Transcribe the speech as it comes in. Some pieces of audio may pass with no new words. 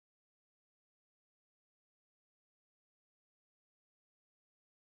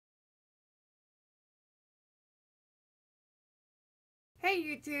Hey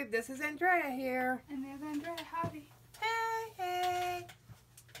YouTube, this is Andrea here. And there's Andrea. Howdy. Hey, hey.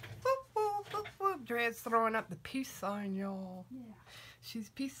 Whoop, whoop, whoop, whoop. Andrea's throwing up the peace sign, y'all. Yeah,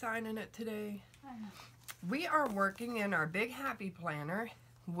 She's peace signing it today. I know. We are working in our Big Happy Planner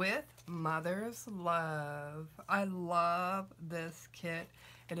with Mother's Love. I love this kit.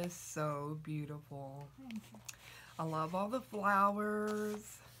 It is so beautiful. Thank you. I love all the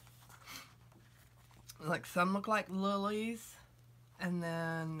flowers. Like some look like lilies. And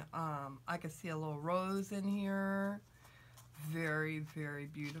then I can see a little rose in here. Very, very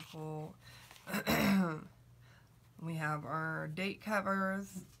beautiful. We have our date covers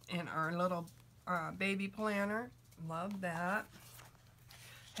and our little baby planner. Love that.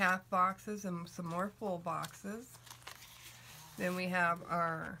 Half boxes and some more full boxes. Then we have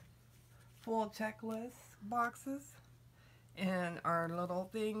our full checklist boxes and our little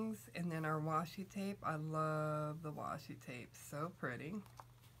things, and then our washi tape. I love the washi tape, so pretty.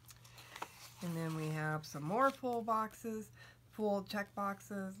 And then we have some more full boxes, full check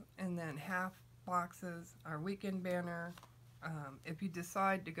boxes, and then half boxes, our weekend banner. If you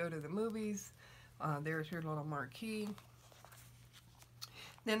decide to go to the movies, there's your little marquee.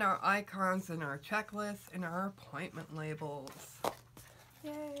 Then our icons and our checklists and our appointment labels.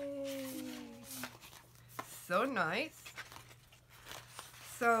 Yay! So nice.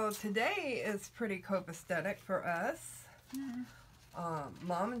 So today is pretty copacetic for us.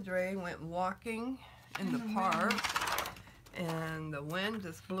 Mom and Dre went walking in the park, and the wind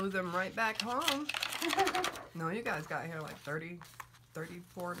just blew them right back home. No, you guys got here like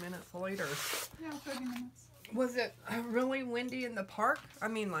 34 minutes later. Yeah, 30 minutes. Was it really windy in the park? I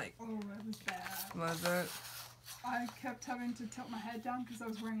mean, like... Oh, it was bad. Was it? I kept having to tilt my head down because I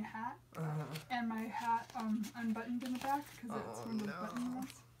was wearing a hat. Uh-huh. And my hat unbuttoned in the back because it's one of those no. button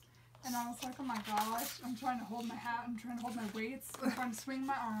ones. And I was like, oh my gosh, I'm trying to hold my hat, I'm trying to hold my weights, I'm trying to swing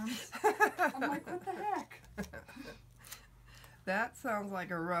my arms. I'm like, what the heck? That sounds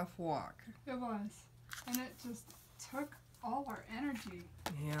like a rough walk. It was. And it just took all our energy.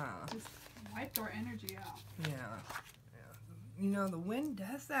 Yeah. Just wiped our energy out. Yeah. You know, the wind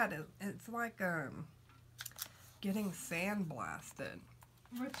does that. It's like getting sandblasted.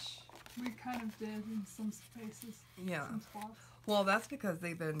 Which we kind of did in some spaces. Yeah. Some spots. Well, that's because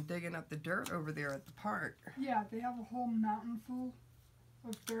they've been digging up the dirt over there at the park. Yeah, they have a whole mountain full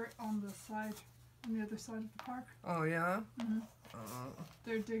of dirt on the other side of the park. Oh, yeah? Mm-hmm.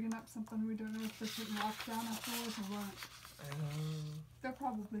 They're digging up something. We don't know if they're putting rock down afterwards or what. They're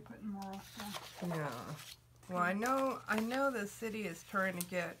probably putting more rock down. Yeah. Well, I know the city is trying to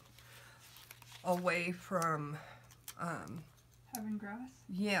get away from... Having grass?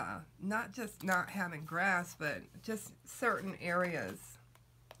 Yeah, not just not having grass, but just certain areas.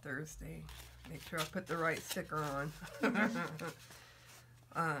 Thursday. Make sure I put the right sticker on.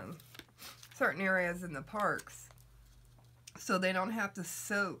 Certain areas in the parks, so they don't have to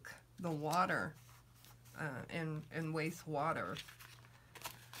soak the water and waste water.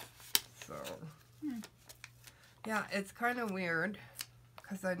 So, yeah, it's kind of weird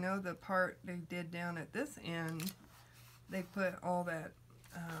because I know the part they did down at this end, they put all that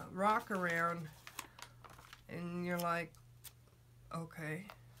rock around, and you're like, okay.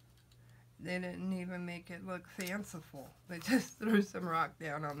 They didn't even make it look fanciful. They just threw some rock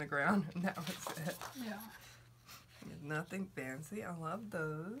down on the ground, and that was it. Yeah. Nothing fancy. I love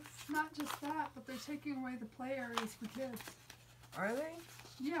those. Not just that, but they're taking away the play areas for kids. Are they?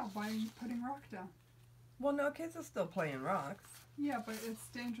 Yeah, by putting rock down. Well, no, kids are still playing rocks. Yeah, but it's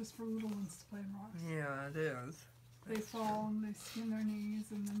dangerous for little ones to play in rocks. Yeah, it is. They fall and they skin their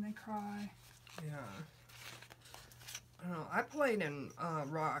knees and then they cry. Yeah. I don't know. I played in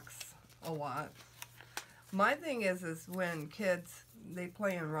rocks a lot. My thing is when kids, they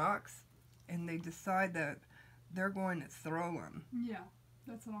play in rocks and they decide that they're going to throw them. Yeah,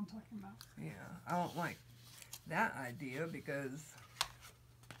 that's what I'm talking about. Yeah, I don't like that idea because...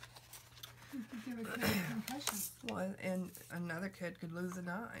 You could give a kid a concussion. Well, and another kid could lose an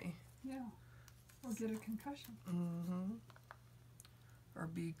eye. Yeah, or get a concussion. Mm-hmm. Or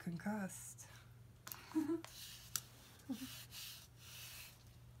be concussed.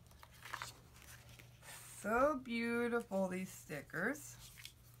 So beautiful, these stickers.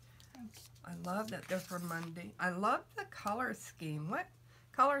 I love that they're for Monday. I love the color scheme. What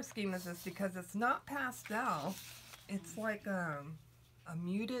color scheme is this? Because it's not pastel. It's like a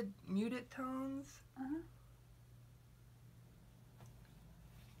muted tones.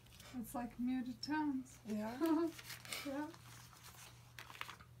 It's like muted tones. Yeah. Yeah.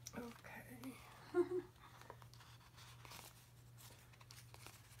 Okay.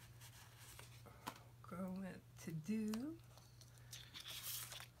 Go with to do.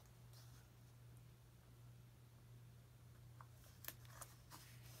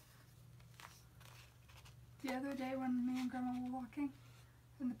 The other day when me and Grandma were walking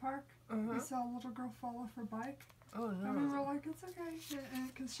in the park, we saw a little girl fall off her bike. Oh, no. And we were like, it's okay.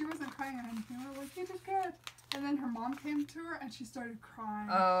 Because she wasn't crying or anything. We were like, you did good. And then her mom came to her and she started crying.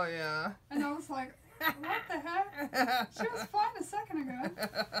 Oh, yeah. And I was like, what the heck? She was fine a second ago.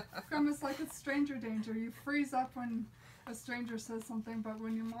 Grandma's like, it's stranger danger. You freeze up when a stranger says something, but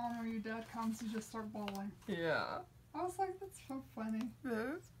when your mom or your dad comes, you just start bawling. Yeah. I was like, that's so funny.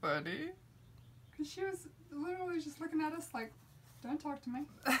 That's funny. Because she was literally just looking at us like, don't talk to me.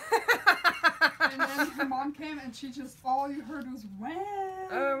 And then her mom came and she just, all you heard was, wow.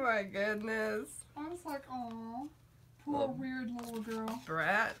 Oh my goodness. I was like, aw, poor Little weird little girl.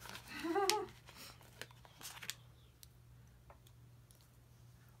 brat.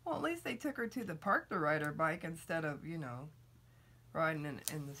 Well, at least they took her to the park to ride her bike instead of, you know, riding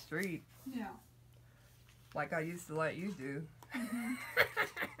in the street. Yeah. Like I used to let you do.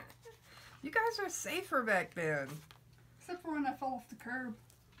 You guys were safer back then. Except for when I fell off the curb.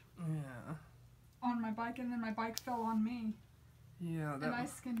 Yeah. On my bike, and then my bike fell on me. Yeah, that And I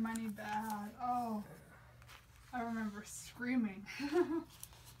was... skinned my knee bad. Oh. I remember screaming.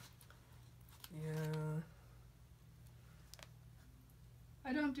 Yeah.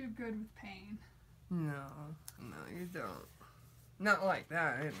 I don't do good with pain. No, you don't. Not like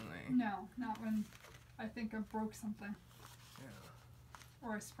that, anyway. No, not when I think I broke something. Yeah.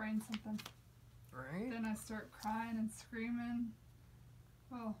 Or I sprained something. Right? Then I start crying and screaming.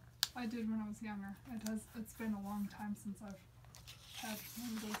 Well, I did when I was younger. It's been a long time since I've had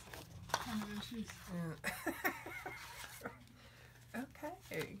one of those kind of issues. Yeah.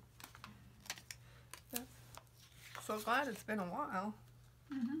 Okay. That's so glad it's been a while.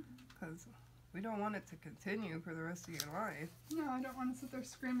 Because we don't want it to continue for the rest of your life. No, I don't want to sit there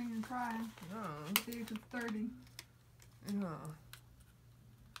screaming and crying No. at the age of 30. No.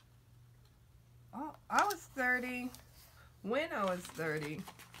 Oh, I was 30 when I was 30.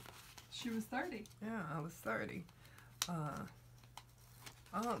 She was 30. Yeah, I was 30.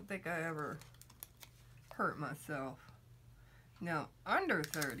 I don't think I ever hurt myself. Now, under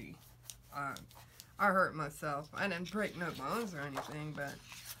 30, I hurt myself. I didn't break no bones or anything, but,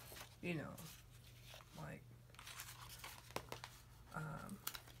 you know, like,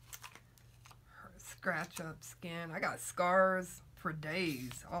 scratch up skin. I got scars for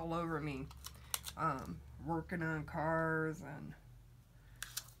days all over me. Working on cars and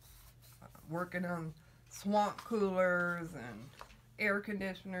working on swamp coolers and air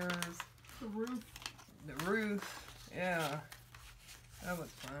conditioners. The roof. The roof, yeah. That was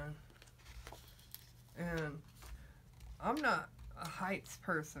fun. And I'm not a heights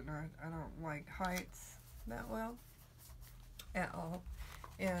person. I don't like heights that well at all.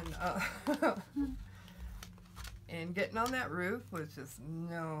 And and getting on that roof was just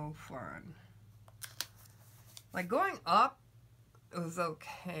no fun. Like going up, it was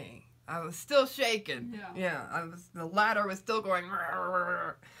okay. I was still shaking. Yeah. The ladder was still going,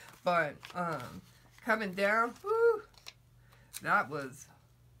 but coming down, whew, that was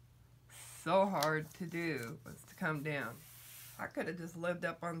so hard to do, was to come down. I could have just lived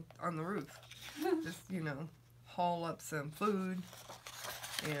up on the roof. Just, you know, haul up some food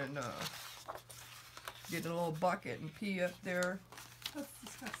and get a little bucket and pee up there. That's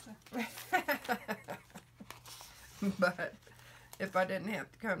disgusting. But if I didn't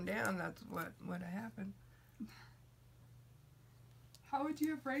have to come down, that's what would have happened. How would you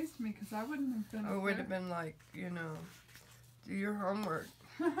have raised me? Because I wouldn't have been. I would have been like, you know, do your homework.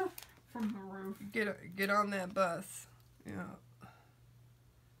 From the roof. Get on that bus. You know.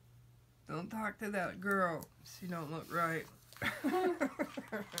 Don't talk to that girl. She don't look right.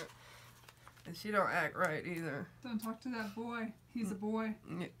 And she don't act right either. Don't talk to that boy. He's a boy.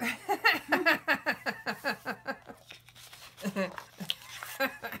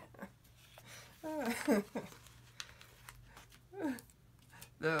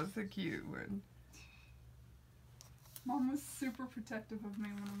 That was a cute one. Mom was super protective of me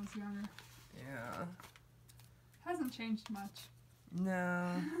when I was younger. Yeah. Hasn't changed much.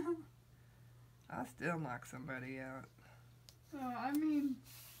 No. I'll still knock somebody out. I mean,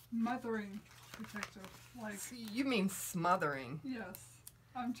 mothering protective. Like. You mean smothering? Yes.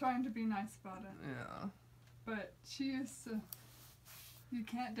 I'm trying to be nice about it. Yeah. But she used to. You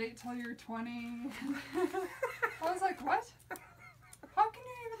can't date till you're 20. I was like, what? How can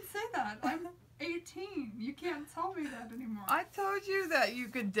you even say that? I'm 18. You can't tell me that anymore. I told you that you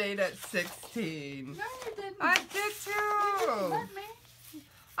could date at 16. No, you didn't. I did too. You didn't let me.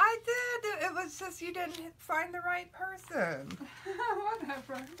 I did. It was just you didn't find the right person.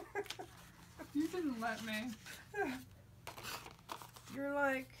 Whatever. You didn't let me. You're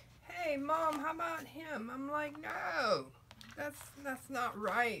like, hey, Mom, how about him? I'm like, no, that's not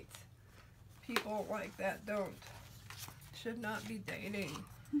right. People like that should not be dating.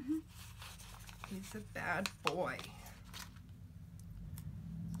 He's a bad boy.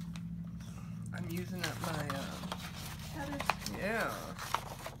 I'm using up my, yeah.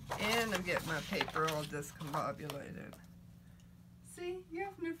 And I'm getting my paper all discombobulated. See, you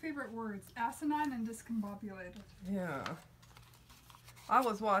have new favorite words. Asinine and discombobulated. Yeah. I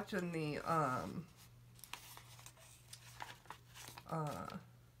was watching the,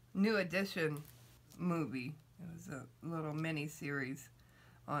 New Edition movie. It was a little mini series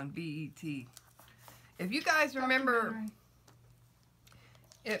on BET. If you guys remember,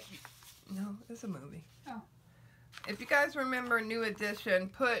 no, it's a movie. Oh. If you guys remember New Edition,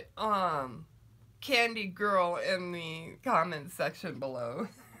 put Candy Girl in the comments section below.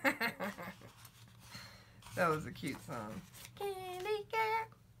 That was a cute song. Candy Girl,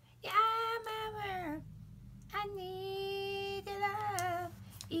 you're my world. I need your love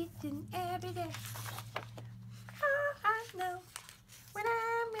each and every day. Oh, I know when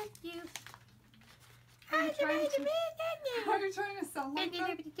I'm with you. Are you trying to sound like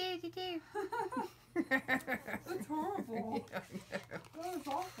that? That's horrible. Yeah, That was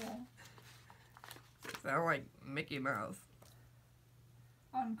awful. sound like Mickey Mouse.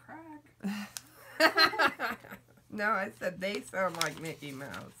 On crack. No, I said they sound like Mickey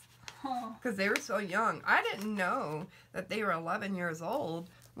Mouse. Oh. Because they were so young. I didn't know that they were 11 years old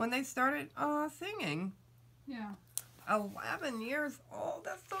when they started singing. Yeah. 11 years old?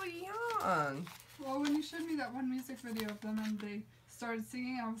 That's so young. Well, when you showed me that one music video of them and they started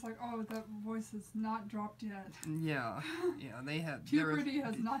singing, I was like, oh, that voice has not dropped yet. Yeah. Yeah, they had... Puberty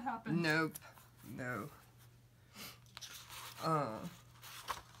has not happened. Nope. No.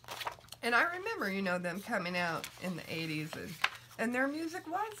 And I remember, you know, them coming out in the 80s and their music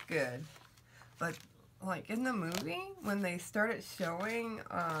was good. But, like, in the movie, when they started showing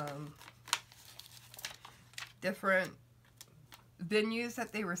different venues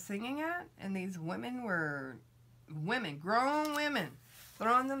that they were singing at, and these women were grown women,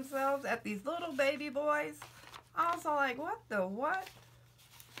 throwing themselves at these little baby boys, I was like, what the what?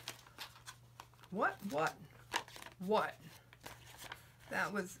 What?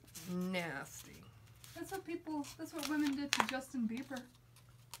 That was nasty. That's what women did to Justin Bieber.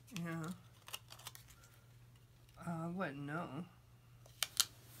 Yeah. I wouldn't know.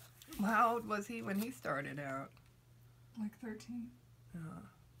 How old was he when he started out? Like 13. Yeah.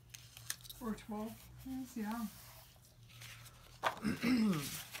 Or 12. He was young.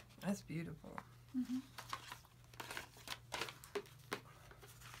 That's beautiful. Mm-hmm.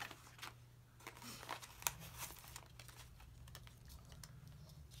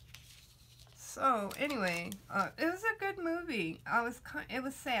 So anyway, it was a good movie. It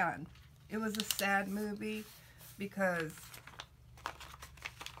was sad. It was a sad movie because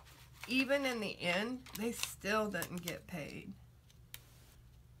even in the end, they still didn't get paid.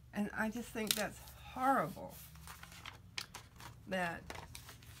 And I just think that's horrible that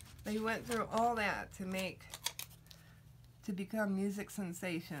they went through all that to become music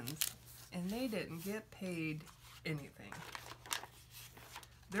sensations and they didn't get paid anything.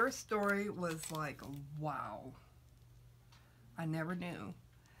 Their story was like, wow. I never knew.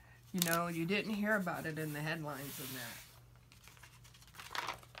 You know, you didn't hear about it in the headlines and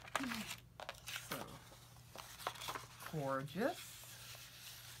that. So, gorgeous.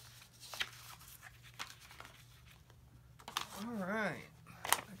 Alright.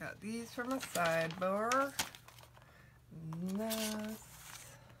 I got these from a sidebar. This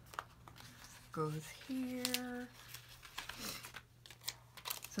goes here.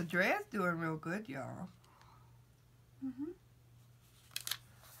 So Drea's doing real good, y'all. Mm-hmm.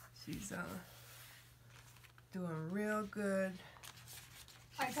 She's doing real good.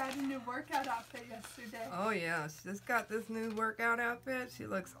 I got a new workout outfit yesterday. Oh yeah, she just got this new workout outfit. She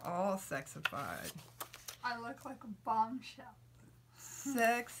looks all sexified. I look like a bombshell.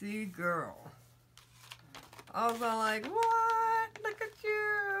 Sexy girl. I was all like, what? Look at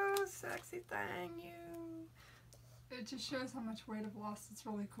you, sexy thing, you. It just shows how much weight I've lost. It's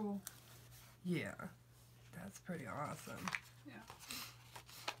really cool. Yeah, that's pretty awesome. Yeah.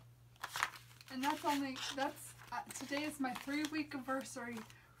 And today is my 3-week anniversary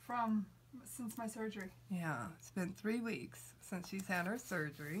since my surgery. Yeah, it's been 3 weeks since she's had her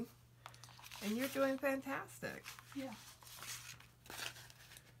surgery. And you're doing fantastic. Yeah.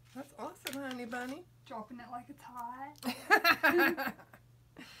 That's awesome, honey bunny. Dropping it like it's hot.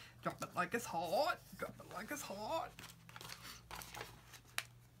 Drop it like it's hot. Drop it like it's hot.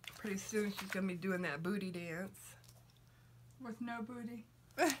 Pretty soon she's going to be doing that booty dance. With no booty.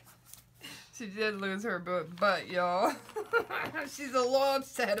 She did lose her butt, y'all. She's a little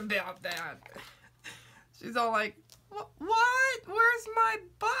upset about that. She's all like, what? Where's my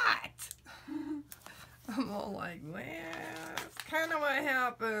butt? I'm all like, well, that's kind of what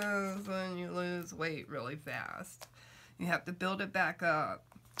happens when you lose weight really fast. You have to build it back up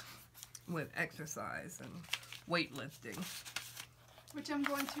with exercise and weightlifting. Which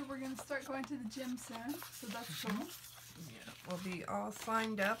we're going to start going to the gym soon, so that's cool. Yeah, we'll be all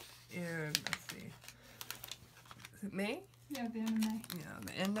signed up in, let's see, is it May? Yeah, the end of May. Yeah,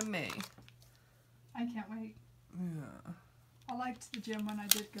 the end of May. I can't wait. Yeah. I liked the gym when I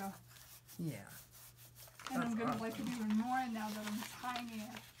did go. Yeah. And I'm going to awesome. like it even more now that I'm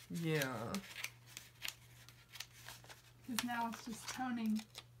tinier. Yeah. Because now it's just toning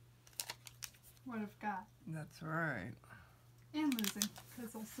what I've got. That's right. And losing,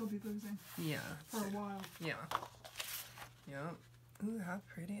 because I'll still be losing Yeah. for a while. Yeah. Yeah. Ooh, how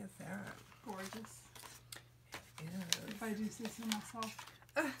pretty is that? Gorgeous. Yeah. If I do say so myself.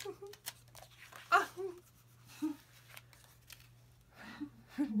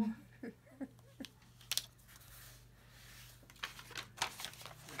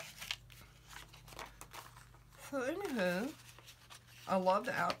 So anywho, I love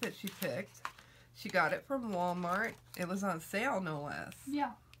the outfit she picked. She got it from Walmart. It was on sale, no less.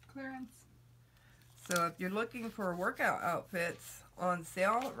 Yeah, clearance. So if you're looking for workout outfits on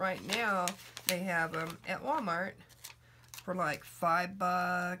sale right now, they have them at Walmart for like $5,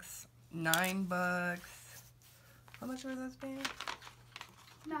 $9. How much were those pants?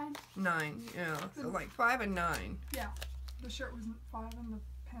 $9. $9, yeah. So like $5 and $9. Yeah, the shirt was $5 and the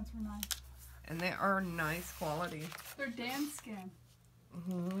pants were $9. And they are nice quality. They're Dan Skin.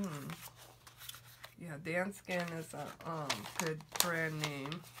 Hmm. Yeah, Dan Skin is a good brand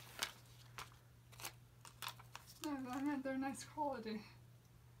name. No, I meant they're nice quality.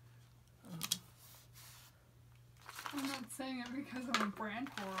 I'm not saying it because I'm a brand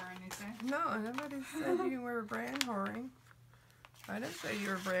whore or anything. No, nobody said you were brand whoring. I didn't say you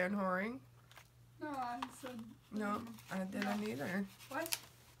were brand whoring. No, I said... No, I didn't either. What?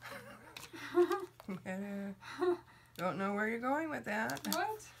 Don't know where you're going with that.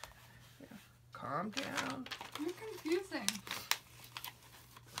 What? Calm down. You're confusing.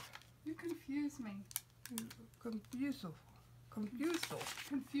 You confuse me.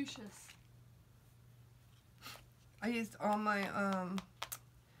 Confucius. I used all my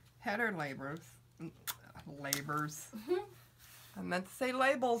header labors. I meant to say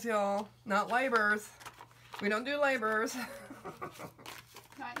labels, y'all, not labors. We don't do labors.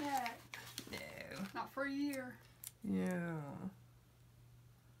 Not yet. No. Not for a year. Yeah.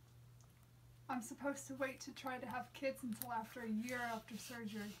 I'm supposed to wait to try to have kids until after a year after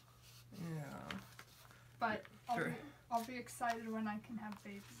surgery. Yeah. But Sure. I'll be excited when I can have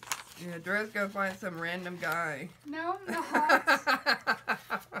babies. Yeah, Dre's gonna find some random guy. No, I'm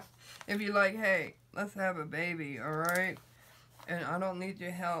not. If you're like, hey, let's have a baby, alright? And I don't need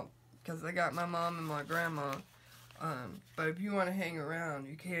your help, because I got my mom and my grandma. But if you want to hang around,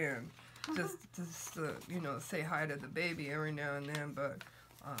 you can. Just you know, say hi to the baby every now and then, but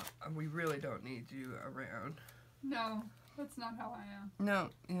we really don't need you around. No, that's not how I am. No,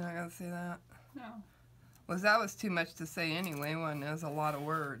 you're not gonna say that? No. Well, that was too much to say anyway, wasn't it? It was a lot of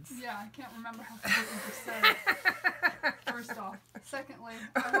words. Yeah, I can't remember how to just said it. First off. Secondly,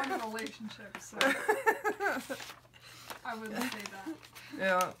 I want a relationship, so I wouldn't say that.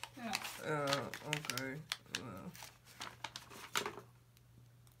 Yeah. Yeah. Okay.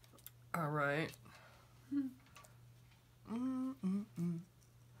 Alright.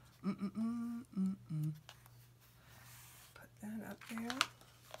 Put that up there.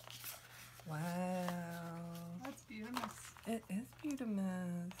 Wow. That's beautiful. It is beautiful.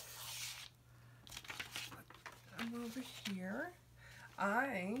 Put them over here.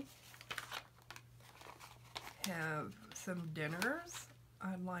 I have some dinners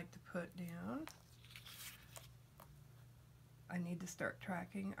I'd like to put down. I need to start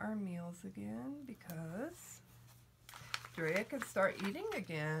tracking our meals again because Drea can start eating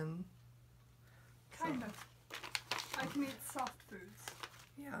again. Kind of. I can eat soft foods.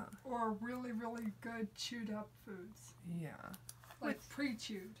 Yeah. Or really, really good chewed up foods. Yeah. Like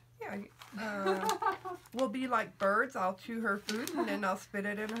pre-chewed. Yeah. We'll be like birds. I'll chew her food and then I'll spit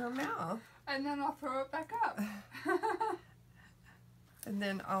it in her mouth. And then I'll throw it back up. And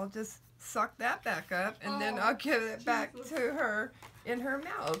then I'll just suck that back up and then I'll give it back to her in her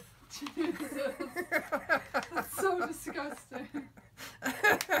mouth. Jesus. That's so disgusting.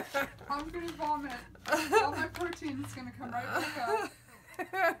 I'm going to vomit. All my protein is going to come right back up.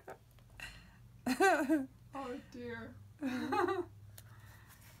 Oh dear.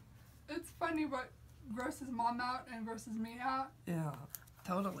 It's funny funny what grosses Mom out and grosses me out. Yeah.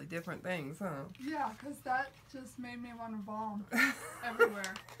 Totally different things, huh? Yeah, because that just made me want to vom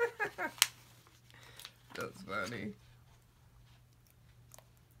everywhere. That's funny.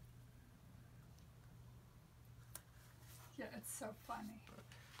 Yeah, it's so funny.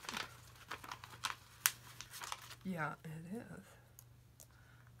 Yeah, it is.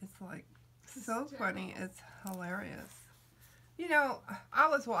 It's like so funny. It's hilarious. You know, I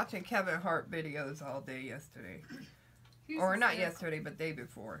was watching Kevin Hart videos all day yesterday. Or not yesterday, but day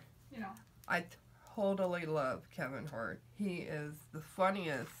before. You know. I totally love Kevin Hart. He is the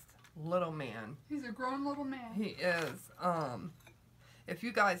funniest little man. He's a grown little man. He is. If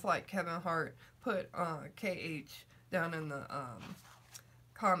you guys like Kevin Hart, put KH down in the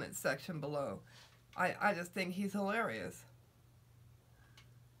comment section below. I just think he's hilarious.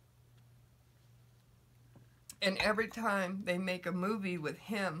 And every time they make a movie with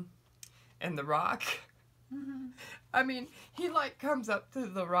him and The Rock, I mean, he like comes up to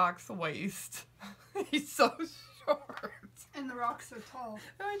The Rock's waist. He's so short. And The Rock's so tall.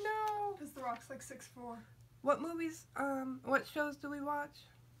 I know. Because The Rock's like 6'4". What movies, what shows do we watch?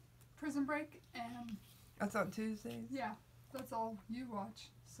 Prison Break and... That's on Tuesdays? Yeah, that's all you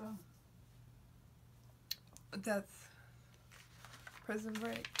watch, so... That's Prison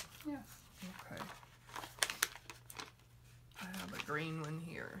Break? Yes. Okay. I have a green one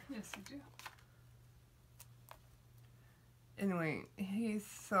here. Yes, you do. Anyway, he's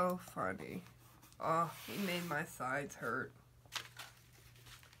so funny. Oh, he made my sides hurt.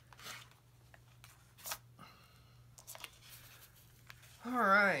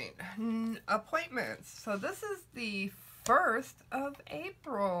 Alright, appointments. So this is the 1st of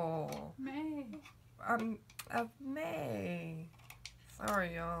April. May. Of May.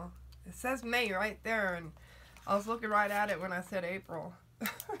 Sorry, y'all. It says May right there, and I was looking right at it when I said April.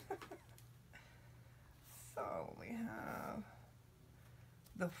 So we have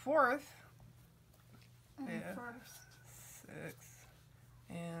the 4th, And yeah, the 1st. 6,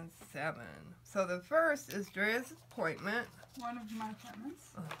 and 7. So the 1st is Drea's appointment. One of my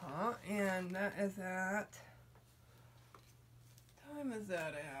appointments. And that is at... What time is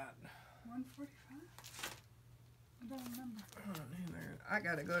that at? 1:45? I don't remember. I don't either. I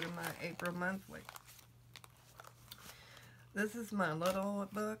gotta go to my April monthly. This is my little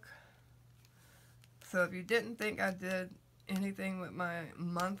book. So if you didn't think I did anything with my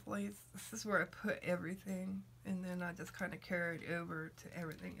monthlies, this is where I put everything, and then I just kind of carried over to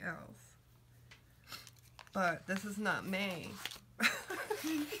everything else. But this is not May.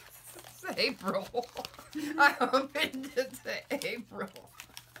 It's April. I opened it to April.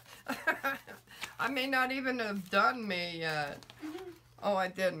 I may not even have done May yet. Oh, I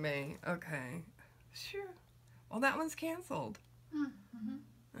did May. Okay. Sure. Well, that one's canceled.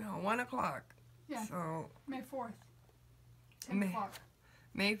 Mm-hmm. 1 o'clock. Yeah. So May 4th. 10 o'clock.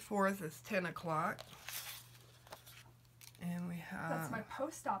 May 4th is 10 o'clock. And we have... That's my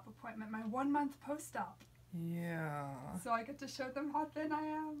post-op appointment, my 1-month post-op. Yeah. So I get to show them how thin I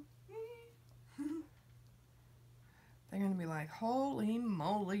am. They're going to be like, holy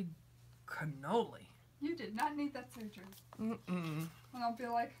moly cannoli. You did not need that surgery. Mm-mm. And I'll be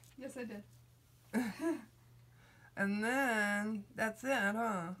like, yes, I did. And then, that's it,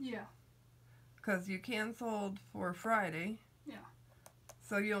 huh? Yeah. Because you canceled for Friday. Yeah.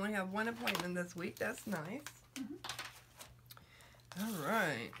 So you only have 1 appointment this week. That's nice. All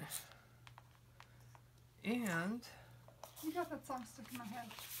right. And... You got that song stuck in my head.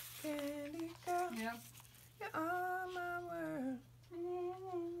 Candy girl, Yep. you're all my world.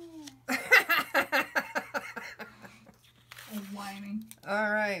 Whining.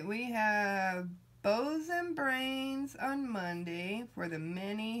 All right, we have Bows and Brains on Monday for the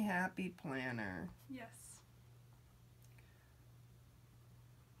Mini Happy Planner. Yes.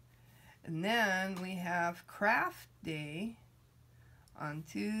 And then we have Craft Day on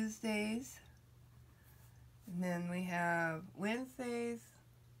Tuesdays. And then we have Wednesdays,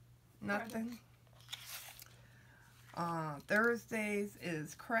 nothing. Thursdays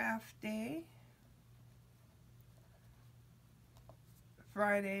is Craft Day.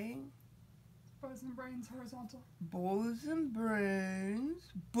 Friday, Bows and Brains horizontal. Bows and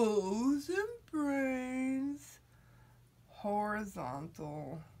Brains, Bows and Brains,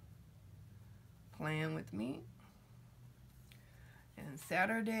 horizontal, Plan with me. And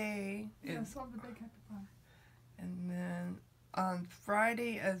Saturday Yeah, is, solve the big happy plan. and then on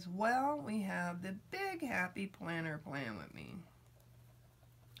Friday as well, we have the Big Happy Planner Plan with me.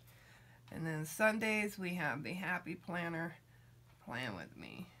 And then Sundays, we have the Happy Planner Plan with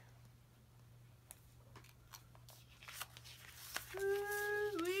me.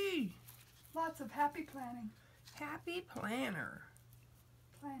 Ooh-wee. Lots of happy planning. Happy planner.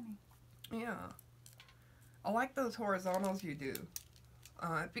 Planning. Yeah. I like those horizontals you do.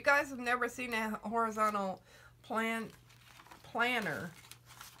 If you guys have never seen a horizontal planner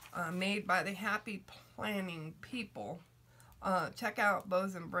made by the Happy Planning people, check out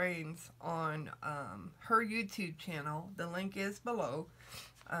Bows and Brains on her YouTube channel. The link is below.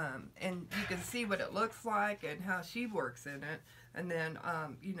 And you can see what it looks like and how she works in it. And then,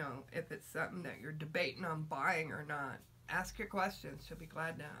 you know, if it's something that you're debating on buying or not, ask your questions. She'll be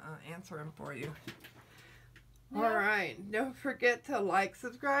glad to answer them for you. Yeah. All right. Don't forget to like,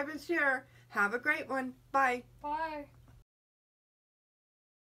 subscribe, and share. Have a great one. Bye. Bye.